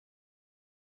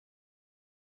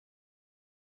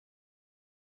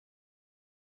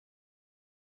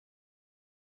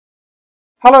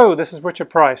Hello, this is Richard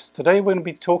Price. Today we're going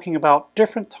to be talking about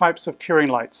different types of curing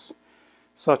lights,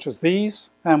 such as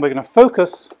these, and we're going to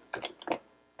focus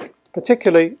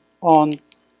particularly on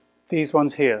these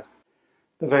ones here.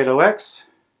 The Velo X,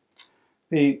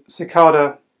 the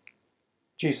Cicada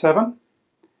G7,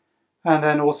 and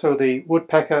then also the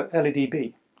Woodpecker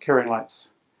LED-B curing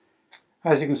lights.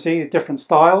 As you can see, different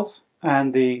styles,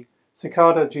 and the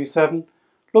Cicada G7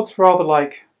 looks rather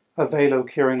like a Velo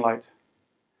curing light.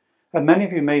 And many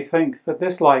of you may think that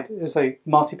this light is a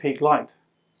multi-peak light.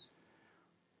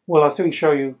 Well, I'll soon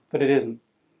show you that it isn't.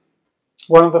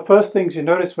 One of the first things you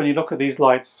notice when you look at these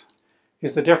lights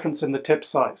is the difference in the tip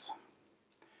size.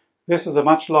 This is a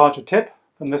much larger tip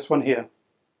than this one here,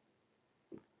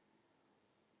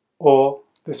 or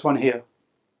this one here.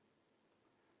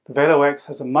 The Velo X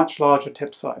has a much larger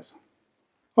tip size.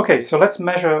 Okay, so let's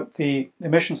measure the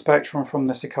emission spectrum from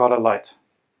the Cicada light.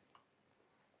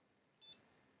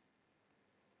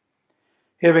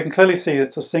 Here we can clearly see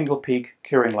it's a single peak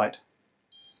curing light.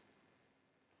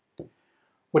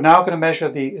 We're now going to measure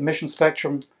the emission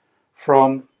spectrum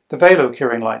from the Velo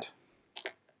curing light.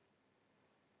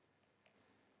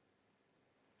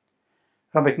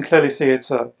 And we can clearly see it's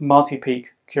a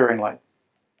multi-peak curing light.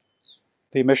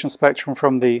 The emission spectrum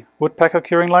from the Woodpecker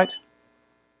curing light.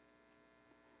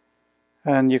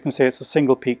 And you can see it's a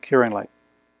single peak curing light.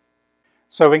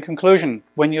 So in conclusion,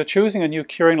 when you're choosing a new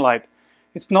curing light,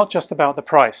 it's not just about the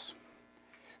price.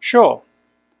 Sure,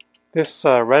 this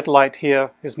red light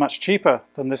here is much cheaper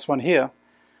than this one here,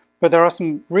 but there are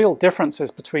some real differences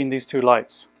between these two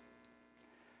lights.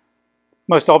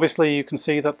 Most obviously, you can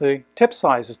see that the tip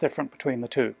size is different between the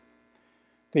two.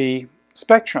 The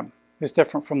spectrum is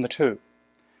different from the two.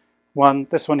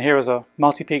 This one here is a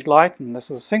multi-peak light, and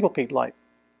this is a single peak light.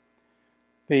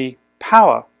 The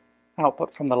power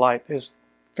output from the light is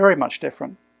very much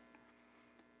different.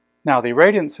 Now the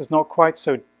irradiance is not quite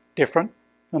so different,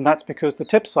 and that's because the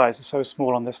tip size is so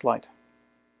small on this light.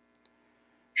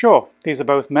 Sure, these are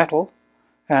both metal,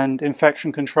 and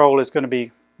infection control is going to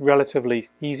be relatively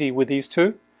easy with these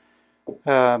two,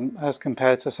 as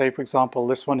compared to, say, for example,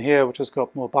 this one here, which has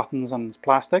got more buttons and is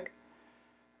plastic.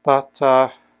 But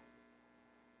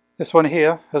this one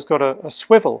here has got a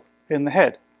swivel in the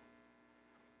head.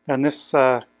 And this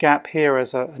gap here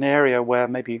is an area where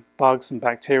maybe bugs and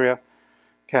bacteria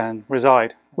can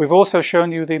reside. We've also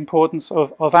shown you the importance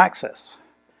of access.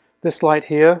 This light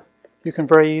here, you can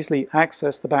very easily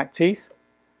access the back teeth.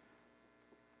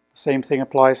 The same thing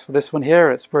applies for this one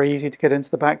here. It's very easy to get into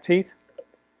the back teeth.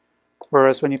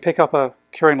 Whereas when you pick up a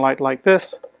curing light like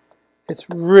this, it's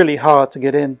really hard to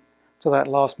get in to that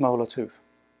last molar tooth.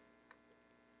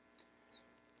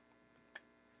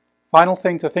 Final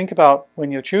thing to think about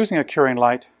when you're choosing a curing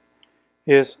light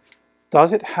is,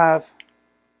 does it have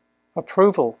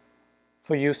approval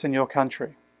for use in your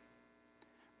country?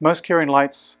 Most curing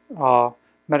lights are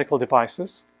medical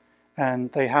devices, and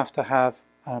they have to have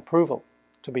an approval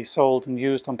to be sold and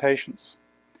used on patients.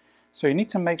 So you need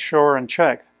to make sure and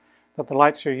check that the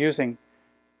lights you're using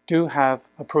do have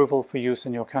approval for use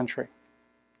in your country.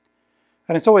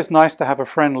 And it's always nice to have a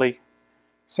friendly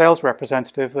sales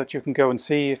representative that you can go and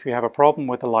see if you have a problem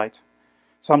with the light.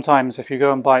 Sometimes if you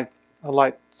go and buy a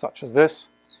light such as this,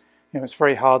 it's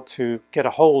very hard to get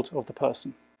a hold of the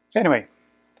person. Anyway,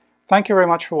 thank you very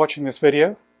much for watching this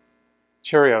video.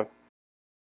 Cheerio.